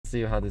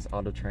see how this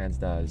auto trans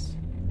does.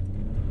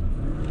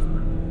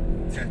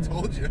 I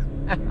told you.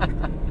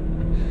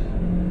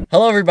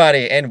 Hello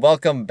everybody and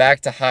welcome back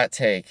to Hot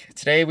Take.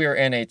 Today we are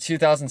in a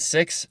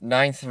 2006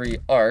 9.3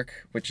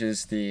 ARC, which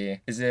is the,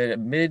 is it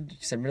mid,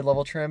 you said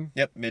mid-level trim?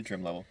 Yep,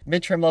 mid-trim level.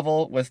 Mid-trim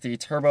level with the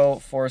turbo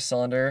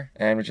 4-cylinder.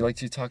 And would you like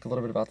to talk a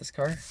little bit about this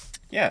car?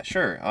 Yeah,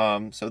 sure.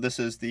 So this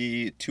is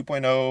the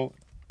 2.0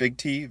 Big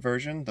T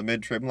version, the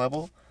mid-trim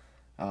level.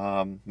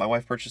 My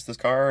wife purchased this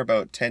car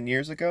about 10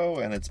 years ago,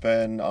 and it's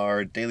been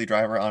our daily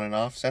driver on and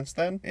off since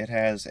then. It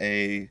has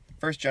a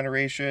first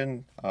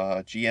generation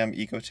GM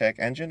Ecotec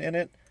engine in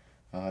it.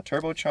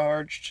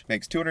 Turbocharged,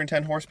 makes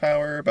 210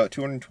 horsepower, about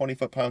 220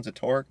 foot-pounds of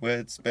torque.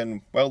 It's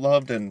been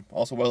well-loved and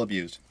also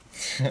well-abused.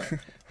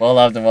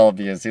 Well-loved and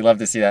well-abused. You love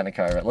to see that in a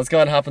car. But let's go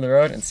ahead and hop on the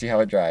road and see how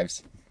it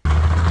drives.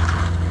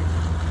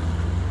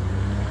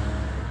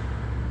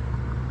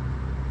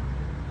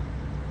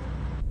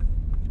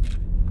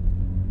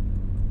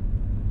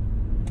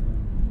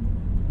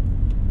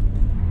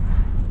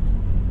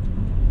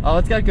 Oh,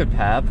 it's got a good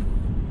pep.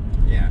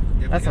 Yeah.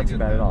 That's not too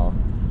bad at all.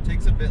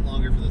 Takes a bit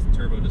longer for this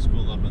turbo to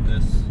spool up on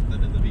this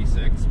than in the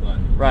V6, but...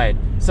 Right.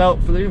 So,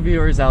 for the new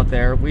viewers out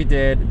there, we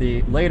did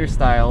the later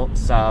style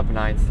Saab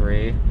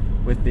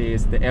 9.3 with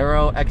these, the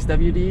Aero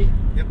XWD.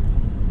 Yep.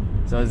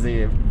 So it's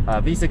the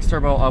V6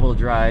 turbo all-wheel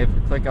drive.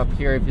 Click up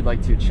here if you'd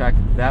like to check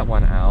that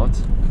one out.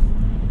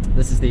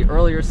 This is the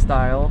earlier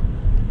style.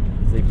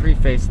 It's the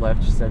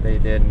pre-facelift, said they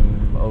did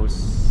in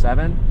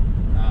 07?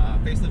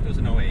 Facelift was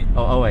in 08.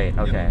 Oh, 08,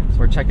 okay. Yep. So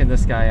we're checking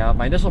this guy out.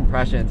 My initial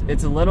impressions,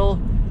 it's a little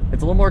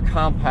more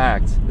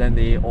compact than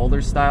the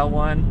older style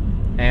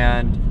one,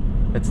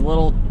 and it's a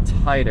little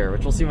tighter,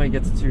 which we'll see when it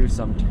gets to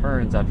some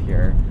turns up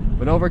here.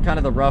 But over kind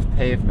of the rough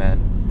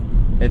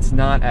pavement, it's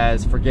not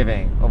as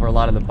forgiving over a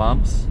lot of the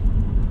bumps.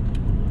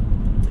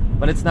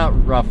 But it's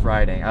not rough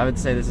riding. I would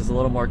say this is a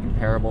little more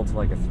comparable to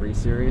like a 3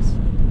 Series,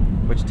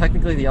 which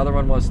technically the other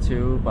one was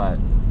too, but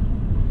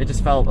it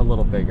just felt a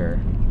little bigger.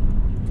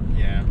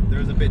 Yeah,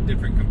 there's a bit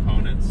different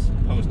components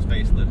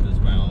post-facelift as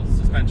well.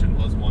 Suspension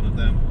was one of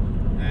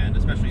them, and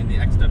especially in the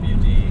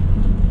XWD,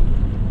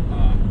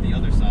 the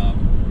other Saab,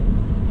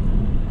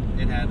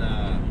 it had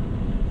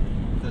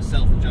the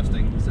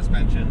self-adjusting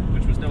suspension,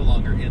 which was no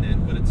longer in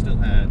it, but it still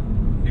had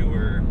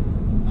newer,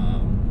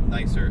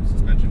 nicer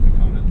suspension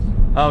components.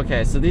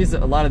 Okay, so these,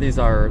 a lot of these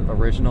are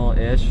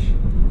original-ish?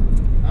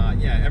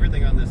 Yeah,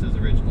 everything on this is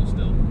original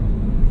still.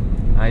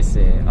 I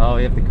see. Oh,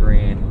 you have the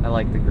green. I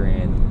like the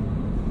green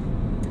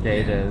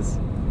gauges.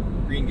 Yeah.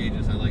 Green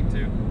gauges I like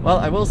too. Well,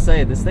 I will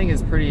say this thing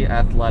is pretty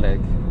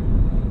athletic,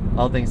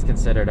 all things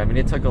considered. I mean,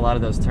 it took a lot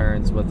of those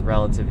turns with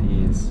relative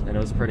ease, and it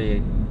was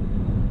pretty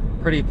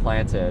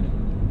planted.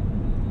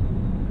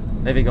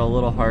 Maybe go a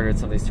little harder at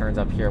some of these turns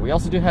up here. We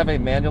also do have a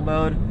manual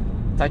mode,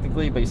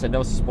 technically, but you said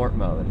no sport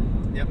mode.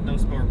 Yep, no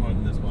sport mode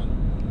in this one.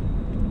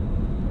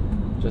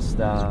 Just,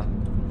 does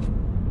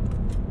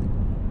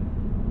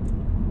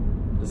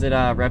it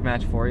rev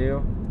match for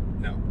you?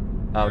 No.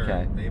 Oh,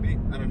 okay. Or maybe.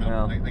 I don't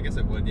know. Well, I guess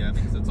it would, yeah,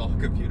 because it's all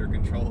computer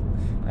controlled.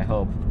 I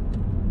hope.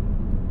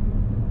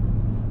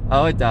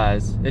 Oh, it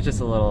does. It's just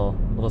a little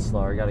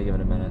slower. You gotta give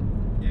it a minute.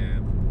 Yeah.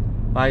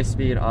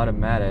 5-speed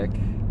automatic.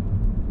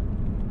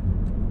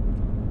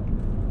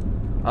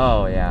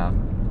 Oh, yeah.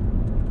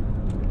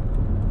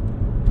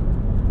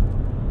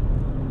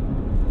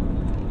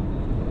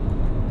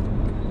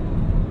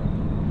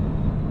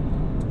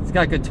 It's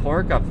got good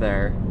torque up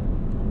there.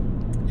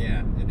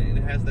 Yeah,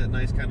 it has that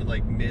nice kind of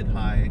like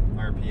mid-high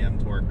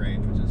RPM torque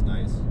range, which is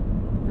nice.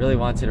 Really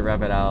wants you to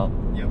rev it out.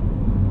 Yep.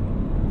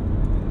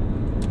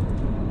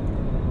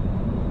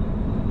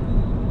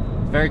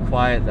 It's very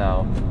quiet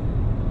though.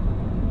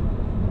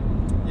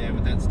 Yeah,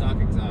 with that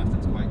stock exhaust,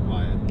 it's quite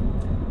quiet.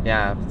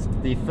 Yeah,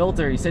 the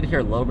filter, you said you hear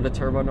a little bit of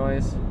turbo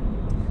noise?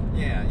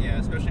 Yeah,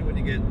 especially when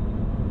you get,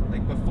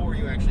 like before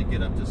you actually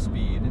get up to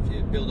speed. If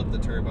you build up the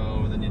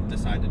turbo and then you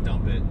decide to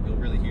dump it, you'll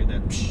really hear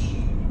that psh.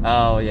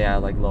 Oh yeah,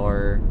 like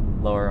lower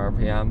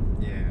RPM.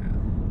 Yeah.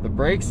 The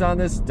brakes on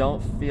this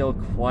don't feel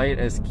quite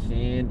as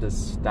keen to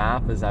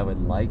stop as I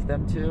would like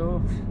them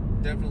to.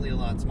 Definitely a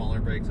lot smaller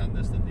brakes on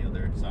this than the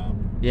other Saab.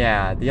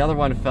 Yeah, the other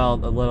one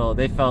felt a lot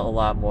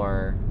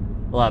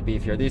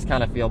beefier. These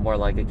kind of feel more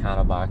like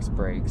Econobox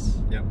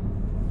brakes. Yep.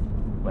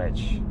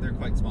 Which... They're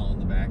quite small in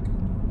the back.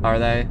 Are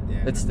they?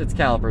 Yeah. It's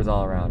calipers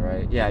all around,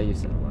 right? Yeah, you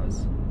said it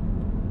was.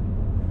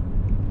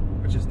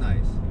 Which is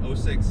nice.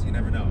 06, you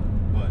never know,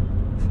 but...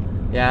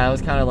 Yeah, it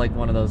was kind of like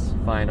one of those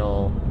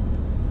final...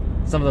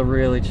 Some of the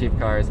really cheap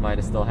cars might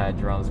have still had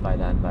drums by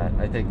then, but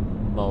I think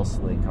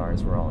mostly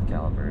cars were all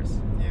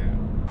calipers. Yeah.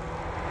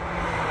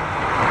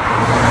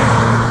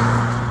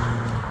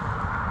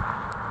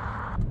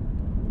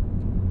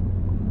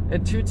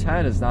 And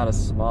 210 is not a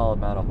small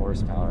amount of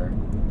horsepower.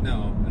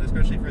 No, and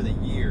especially for the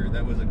year,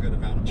 that was a good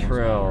amount of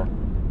horsepower.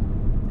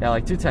 True. Yeah,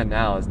 like 210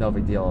 now is no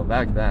big deal.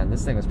 Back then,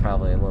 this thing was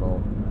probably a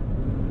little...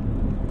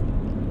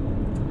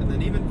 And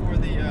then even for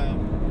the,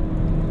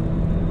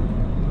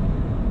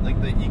 like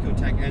the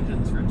Ecotec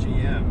engines for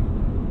GM,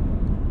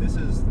 this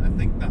is, I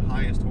think, the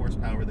highest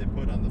horsepower they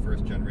put on the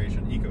first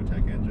generation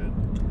Ecotec engine.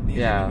 These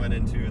Yeah. even went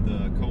into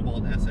the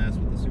Cobalt SS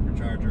with the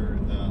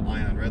supercharger, the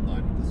Ion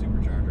Redline with the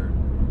supercharger.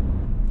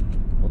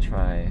 We'll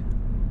try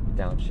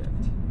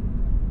downshift.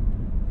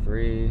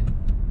 3.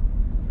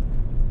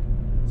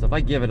 So if I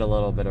give it a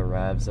little bit of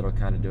revs, it'll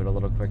kind of do it a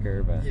little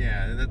quicker. But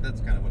yeah,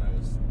 that's kind of what I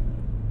was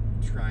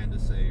trying to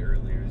say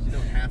earlier. Is you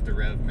don't have to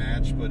rev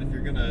match, but if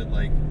you're gonna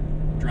like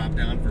drop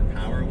down for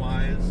power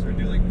wise or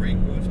do like brake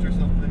boost or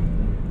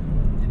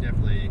something, you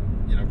definitely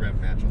rev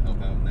match will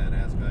help out in that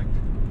aspect.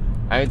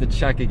 I had to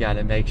check again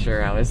and make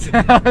sure I was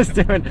I was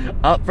doing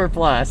up for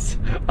plus,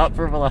 up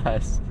for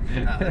plus.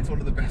 That's one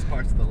of the best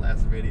parts of the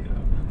last video.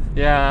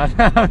 Yeah,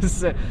 that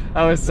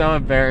was so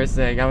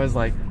embarrassing. I was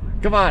like,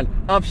 come on,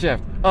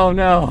 upshift. Oh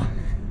no.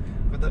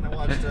 But then I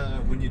watched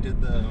when you did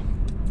the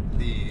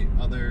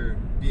other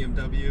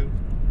BMW.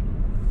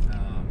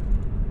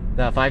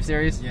 The 5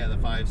 Series? Yeah, the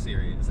 5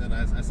 Series. And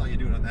I saw you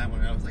do it on that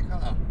one, and I was like,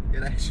 oh,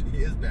 it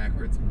actually is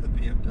backwards with the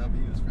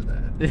BMWs for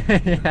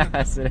that.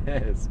 Yes, it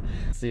is.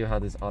 Let's see how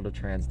this auto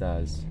trans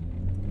does.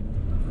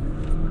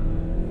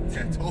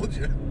 I told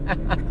you.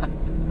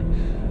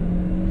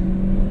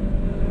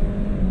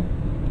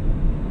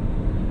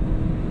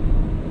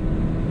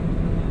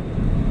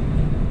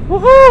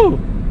 Woohoo!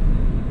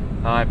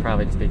 Oh, I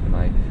probably just beat the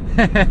mic.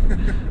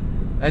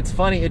 It's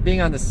funny, it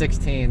being on the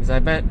 16s, I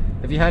bet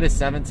if you had a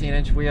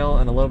 17-inch wheel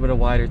and a little bit of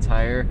wider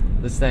tire,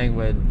 this thing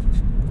would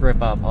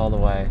grip up all the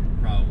way.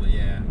 Probably,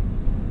 yeah.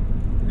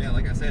 Yeah,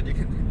 like I said, you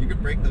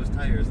could break those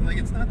tires. And like,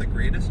 it's not the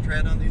greatest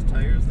tread on these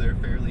tires. They're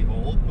fairly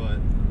old, but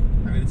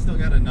I mean, it's still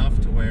got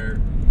enough to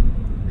where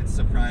it's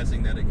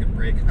surprising that it can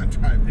break on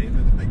dry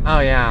pavement. Like, oh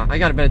yeah, I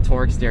got a bit of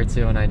torque steer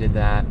too when I did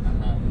that.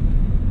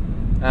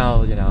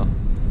 Oh,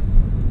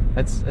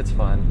 it's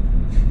fun.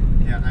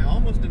 Yeah, I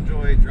almost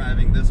enjoy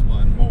driving this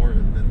one more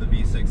than the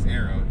V6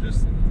 Aero.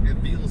 Just, it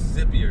feels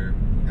zippier.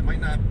 It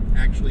might not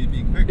actually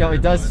be quicker. No,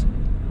 it does.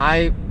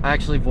 I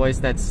actually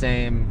voiced that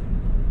same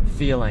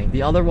feeling.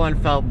 The other one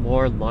felt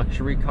more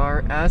luxury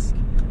car-esque.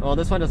 Well,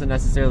 this one doesn't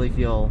necessarily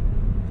feel...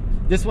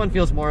 This one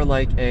feels more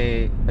like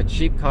a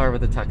cheap car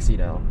with a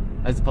tuxedo,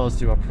 as opposed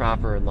to a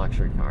proper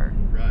luxury car.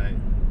 Right.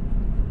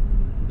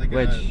 Like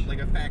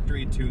a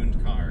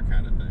factory-tuned car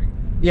kind of thing.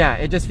 Yeah,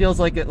 it just feels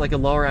like a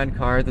lower-end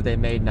car that they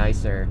made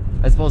nicer,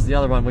 as opposed to the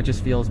other one, which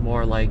just feels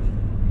more like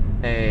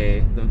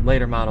the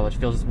later model, which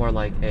feels more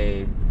like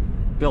a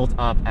built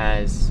up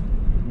as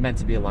meant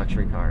to be a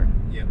luxury car.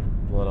 Yep.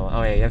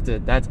 Oh yeah, you have to.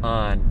 That's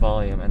on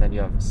volume, and then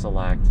you have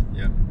select.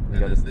 Yep.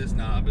 And this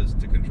knob is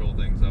to control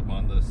things up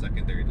on the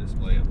secondary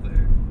display up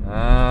there.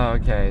 Oh,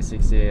 okay. So you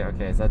can see.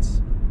 Okay, so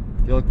that's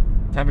fuel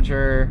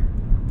temperature.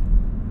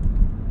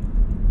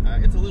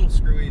 It's a little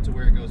screwy to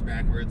where it goes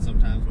backwards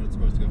sometimes when it's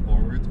supposed to go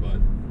forwards,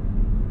 but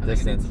I think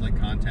it needs some like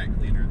contact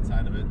cleaner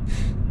inside of it.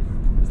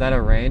 Is that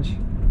a range?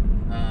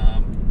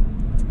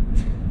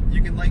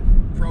 You can like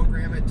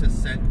program it to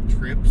set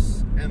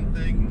trips and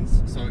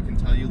things, so it can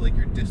tell you like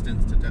your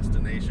distance to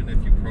destination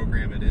if you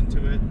program it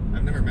into it.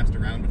 I've never messed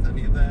around with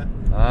any of that.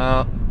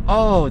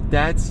 Oh,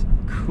 that's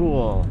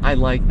cool. I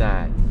like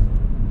that.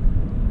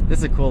 This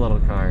is a cool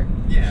little car.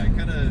 Yeah,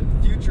 kind of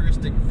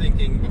futuristic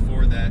thinking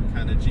before that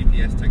kind of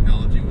GPS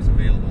technology was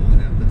available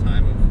at the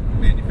time of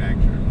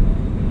manufacture.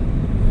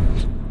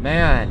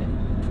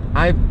 Man,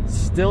 I'm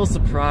still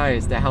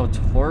surprised at how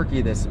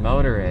torquey this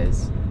motor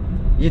is.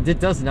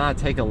 It does not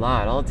take a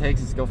lot. All it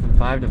takes is go from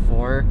 5 to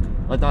 4,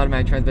 let the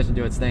automatic transmission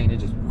do its thing,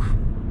 and it just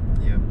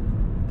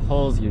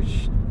pulls you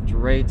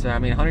straight to,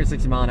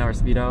 160 mile an hour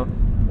speedo.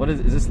 What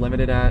is this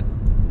limited at?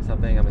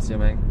 Something, I'm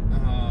assuming.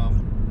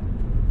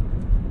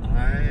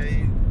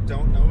 I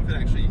don't know if it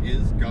actually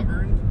is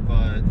governed,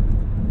 but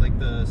like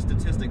the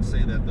statistics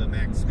say that the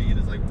max speed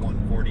is like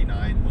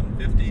 149,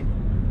 150.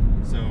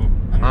 So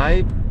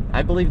I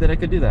believe that it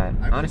could do that,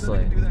 honestly.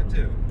 I could do that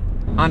too.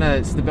 On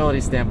a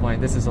stability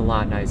standpoint, this is a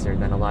lot nicer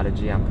than a lot of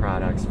GM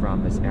products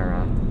from this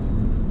era.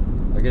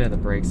 We're getting the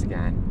brakes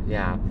again.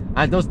 Yeah.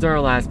 Those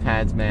Duralast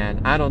pads,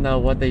 man, I don't know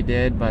what they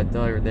did, but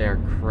they're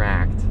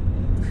cracked.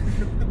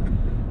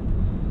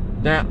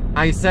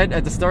 I said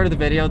at the start of the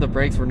video the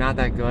brakes were not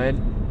that good.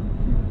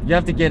 You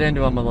have to get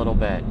into them a little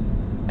bit.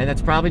 And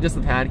that's probably just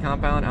the pad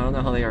compound. I don't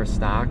know how they are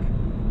stock.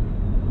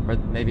 Or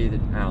maybe, I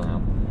don't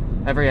know.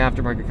 Every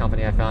aftermarket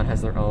company I found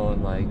has their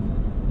own,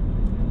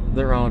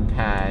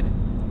 pad.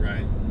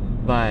 Right.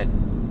 But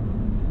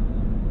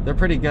they're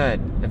pretty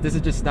good. If this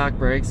is just stock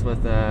brakes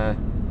with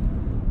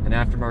an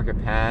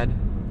aftermarket pad,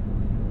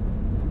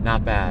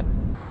 not bad.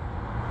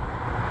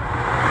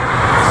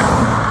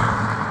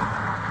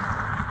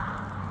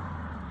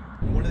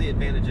 One of the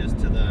advantages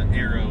to the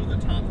Aero, the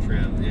top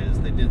trim, is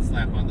they did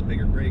slap on the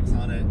bigger brakes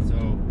on it. So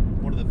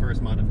one of the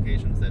first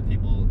modifications that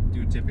people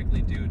do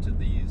typically do to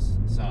these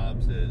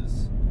Saabs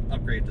is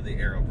upgrade to the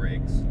Aero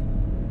brakes.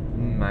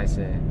 I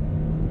see.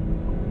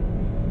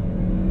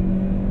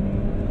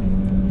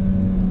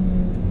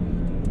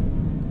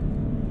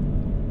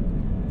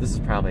 This is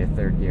probably a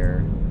third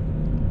gear.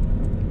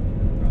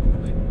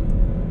 Probably.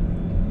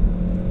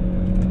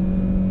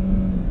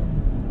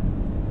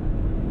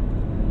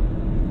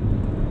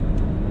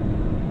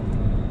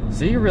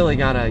 So you really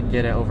gotta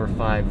get it over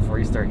 5 before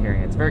you start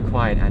hearing it. It's a very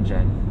quiet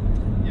engine.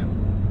 Yep,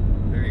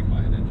 very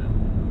quiet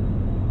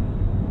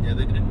engine. Yeah,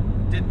 they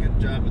did a good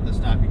job with the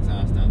stock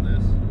exhaust on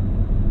this.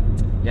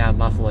 Yeah,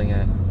 muffling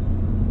it.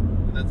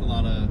 But that's a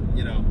lot of,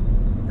 you know,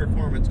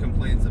 performance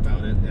complaints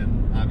about it,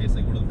 and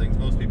obviously one of the things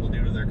most people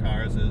do to their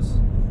cars is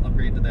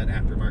upgrade to that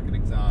aftermarket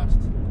exhaust.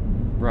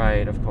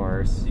 Right, of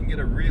course. You can get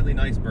a really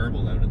nice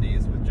burble out of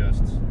these with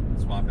just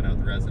swapping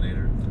out the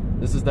resonator.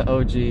 This is the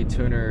OG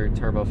tuner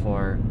Turbo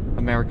 4,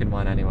 American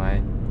one anyway.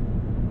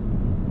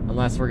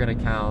 Unless we're gonna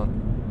count,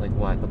 like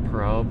what, the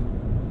Probe?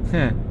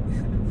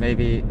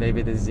 maybe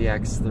the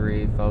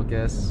ZX3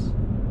 Focus,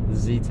 the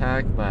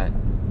Z-Tech, but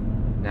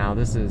now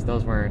those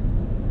weren't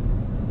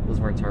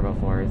Turbo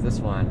 4s.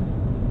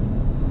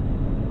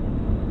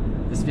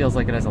 This feels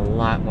like it has a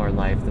lot more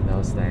life than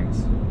those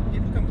things.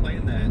 People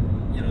complain that,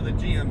 you know, the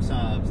GM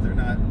Saabs, they're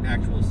not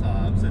actual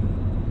Saabs,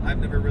 and I've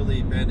never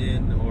really been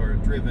in or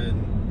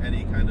driven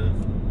any kind of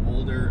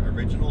older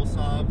original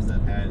Saabs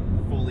that had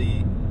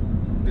fully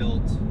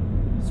built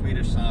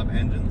Swedish Saab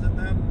engines in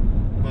them,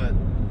 but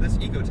this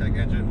Ecotec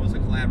engine was a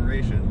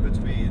collaboration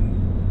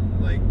between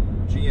like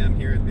GM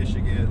here in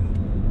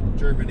Michigan,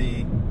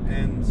 Germany,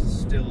 and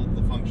still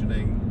the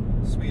functioning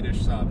Swedish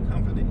Saab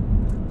company.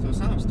 So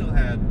Saab still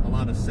had a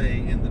lot of say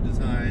in the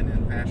design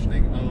and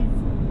fashioning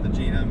of the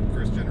GM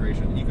first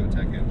generation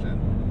Ecotec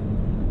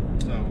engine.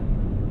 So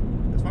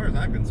as far as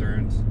I'm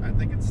concerned, I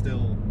think it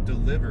still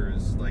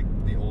delivers like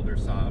the older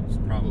Saabs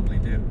probably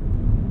do.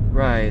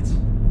 Right.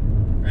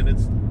 And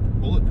it's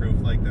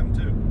bulletproof like them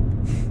too.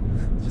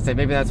 Should say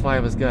maybe that's why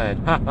it was good.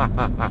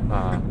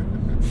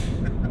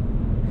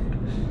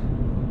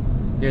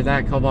 Hear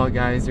that, Cobalt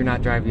guys? You're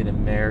not driving an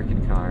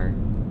American car.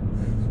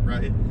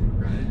 Right.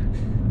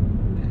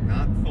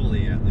 Not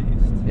fully, at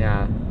least.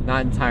 Yeah,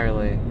 not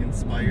entirely.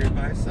 Inspired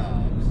by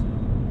Saabs.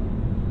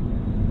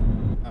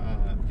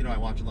 You know, I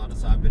watch a lot of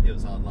Saab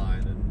videos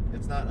online, and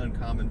it's not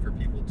uncommon for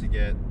people to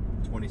get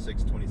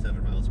 26,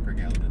 27 miles per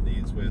gallon in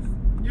these,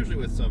 usually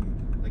with some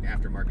like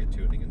aftermarket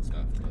tuning and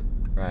stuff. But.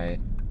 Right.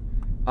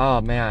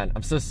 Oh man,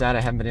 I'm so sad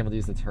I haven't been able to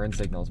use the turn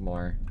signals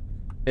more.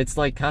 It's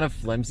like kind of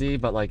flimsy,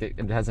 but like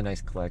it has a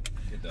nice click.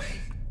 It does.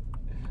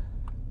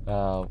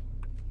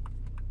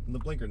 And the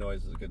blinker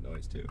noise is a good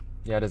noise too.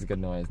 Yeah, it is a good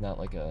noise, not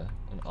like an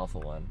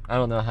awful one. I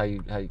don't know how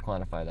you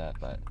quantify that,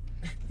 but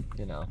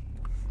you know,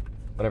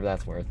 whatever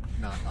that's worth.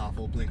 Not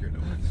awful blinker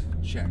noise.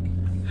 Check.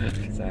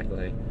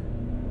 Exactly.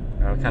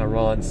 I'll kind of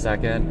roll it in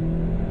second.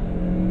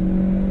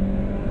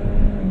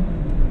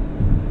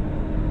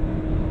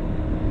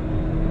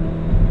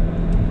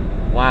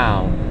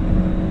 Wow.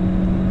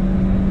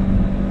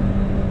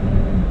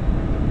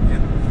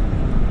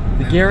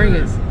 The gearing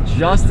is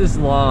just as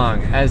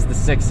long as the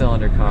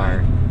 6-cylinder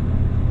car.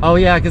 Oh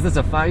yeah, because it's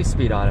a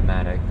 5-speed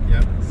automatic.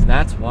 Yep. So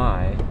that's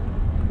why.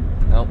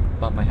 Oh,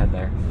 bumped my head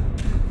there.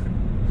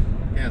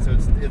 Yeah, so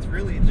it's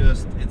really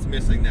just, it's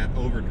missing that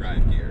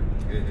overdrive gear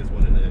is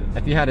what it is.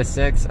 If you had a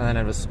 6 and then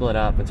it was split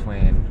up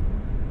between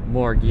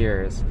more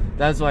gears,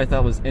 that's what I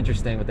thought was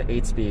interesting with the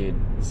 8-speed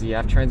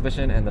ZF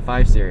transmission and the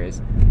 5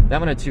 Series. That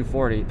one had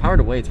 240. Power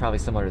to weight's probably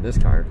similar to this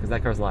car because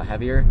that car's a lot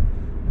heavier.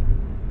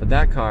 But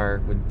that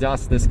car would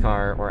dust this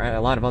car or a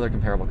lot of other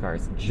comparable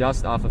cars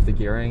just off of the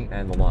gearing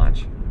and the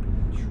launch.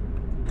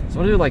 So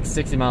I'm gonna do like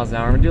 60 miles an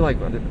hour. I'm gonna do like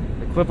the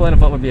equivalent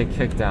of what would be a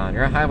kick down.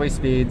 You're at highway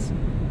speeds,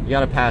 you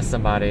gotta pass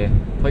somebody,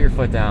 put your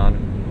foot down.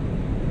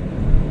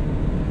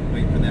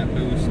 Wait for that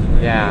boost.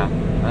 Yeah,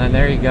 and then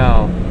there you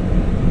go.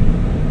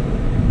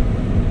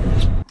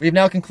 We've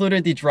now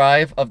concluded the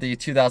drive of the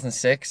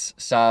 2006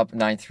 Saab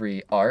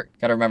 9.3 Art.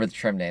 Gotta remember the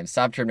trim names.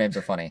 Saab trim names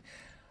are funny.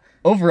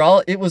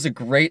 Overall, it was a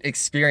great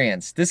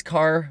experience. This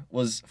car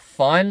was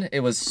fun.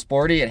 It was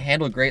sporty. It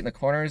handled great in the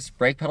corners.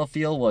 Brake pedal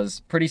feel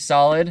was pretty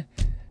solid.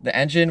 The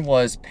engine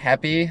was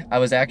peppy. I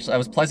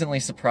was pleasantly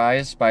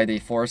surprised by the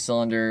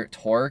 4-cylinder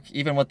torque.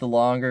 Even with the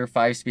longer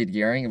 5-speed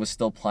gearing, it was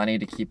still plenty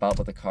to keep up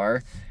with the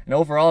car. And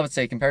overall, I would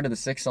say compared to the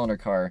 6-cylinder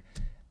car,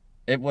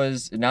 it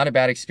was not a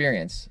bad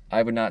experience.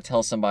 I would not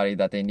tell somebody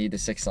that they need the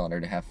 6-cylinder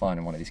to have fun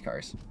in one of these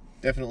cars.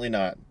 Definitely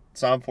not.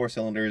 Saab 4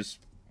 cylinders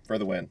for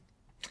the win.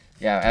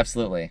 Yeah,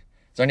 absolutely.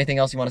 Is there anything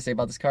else you want to say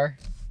about this car?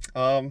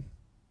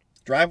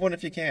 Drive one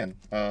if you can.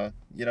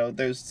 You know,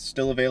 they're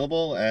still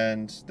available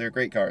and they're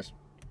great cars.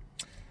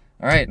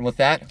 All right, and with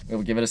that, we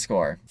will give it a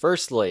score.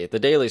 Firstly, the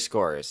daily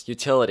scores.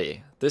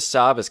 Utility. This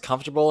Saab is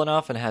comfortable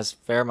enough and has a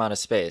fair amount of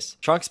space.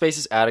 Trunk space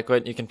is adequate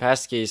and you can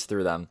pass skis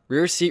through them.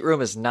 Rear seat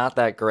room is not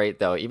that great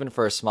though, even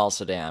for a small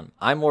sedan.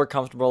 I'm more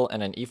comfortable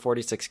in an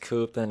E46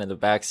 coupe than in the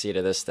back seat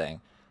of this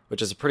thing,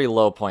 which is a pretty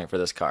low point for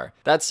this car.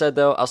 That said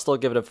though, I'll still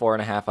give it a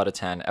 4.5 out of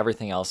 10.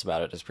 Everything else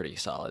about it is pretty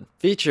solid.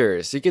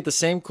 Features. You get the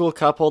same cool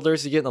cup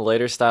holders you get in the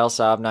later style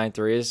Saab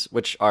 9.3s,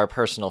 which are a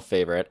personal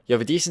favorite. You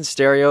have a decent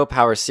stereo,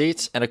 power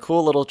seats, and a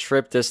cool little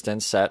trip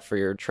distance set for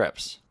your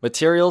trips.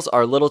 Materials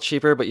are a little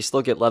cheaper, but you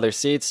still get leather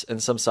seats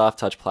and some soft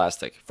touch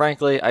plastic.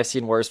 Frankly, I've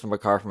seen worse from a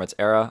car from its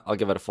era. I'll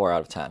give it a 4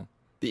 out of 10.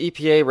 The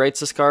EPA rates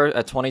this car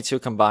at 22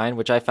 combined,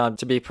 which I found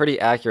to be pretty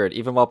accurate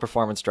even while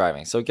performance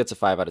driving, so it gets a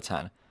 5 out of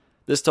 10.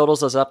 This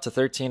totals us up to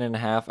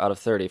 13.5 out of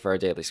 30 for our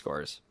daily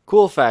scores.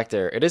 Cool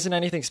factor, it isn't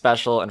anything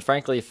special and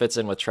frankly it fits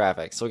in with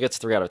traffic, so it gets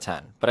 3 out of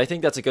 10. But I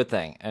think that's a good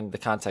thing, and the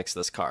context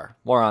of this car.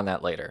 More on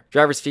that later.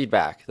 Driver's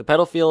feedback. The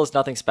pedal feel is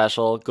nothing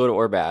special, good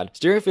or bad.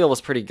 Steering feel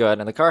was pretty good,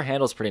 and the car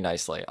handles pretty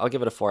nicely. I'll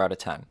give it a 4 out of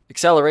 10.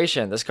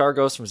 Acceleration. This car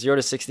goes from 0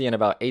 to 60 in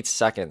about 8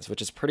 seconds,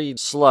 which is pretty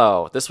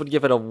slow. This would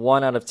give it a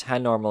 1 out of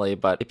 10 normally,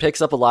 but it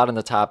picks up a lot in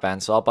the top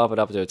end, so I'll bump it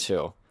up to a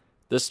 2.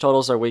 This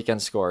totals our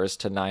weekend scores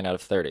to 9 out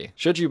of 30.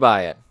 Should you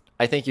buy it?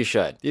 I think you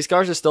should. These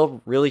cars are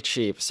still really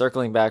cheap.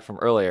 Circling back from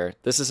earlier,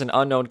 this is an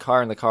unknown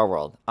car in the car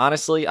world.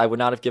 Honestly, I would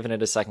not have given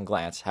it a second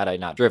glance had I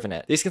not driven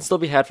it. These can still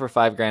be had for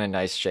 $5 grand in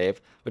nice shape,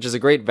 which is a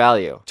great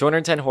value.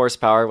 210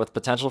 horsepower with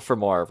potential for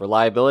more.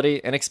 Reliability,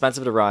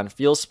 inexpensive to run,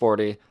 feels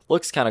sporty,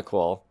 looks kinda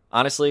cool.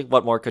 Honestly,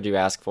 what more could you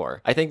ask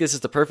for? I think this is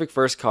the perfect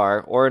first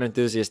car or an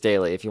enthusiast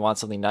daily if you want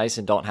something nice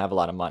and don't have a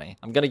lot of money.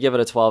 I'm gonna give it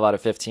a 12 out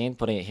of 15,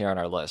 putting it here on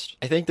our list.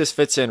 I think this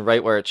fits in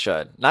right where it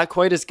should. Not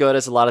quite as good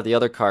as a lot of the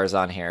other cars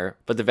on here,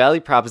 but the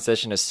value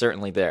proposition is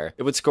certainly there.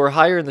 It would score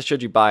higher in the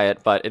should you buy it,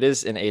 but it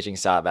is an aging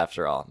Saab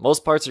after all.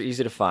 Most parts are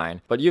easy to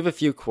find, but you have a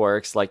few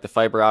quirks like the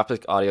fiber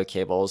optic audio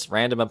cables,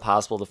 random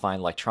impossible to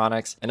find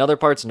electronics, and other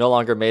parts no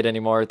longer made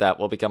anymore that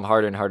will become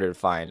harder and harder to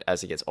find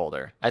as it gets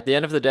older. At the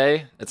end of the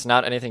day, it's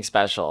not anything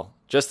special.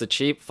 Just a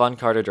cheap, fun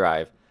car to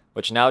drive,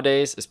 which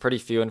nowadays is pretty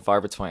few and far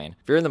between.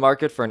 If you're in the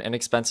market for an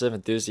inexpensive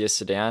enthusiast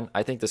sedan,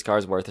 I think this car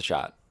is worth a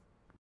shot.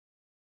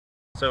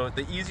 So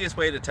the easiest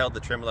way to tell the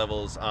trim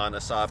levels on a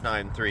Saab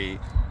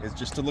 9.3 is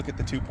just to look at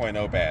the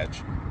 2.0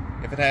 badge.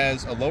 If it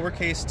has a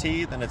lowercase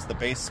t, then it's the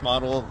base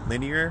model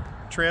linear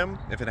trim.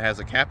 If it has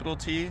a capital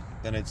T,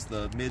 then it's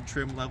the mid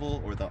trim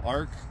level or the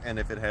arc. And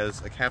if it has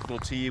a capital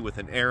T with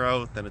an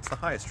arrow, then it's the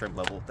highest trim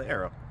level, the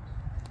arrow.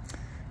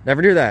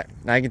 Never knew that.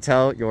 Now you can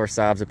tell your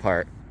Saabs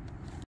apart.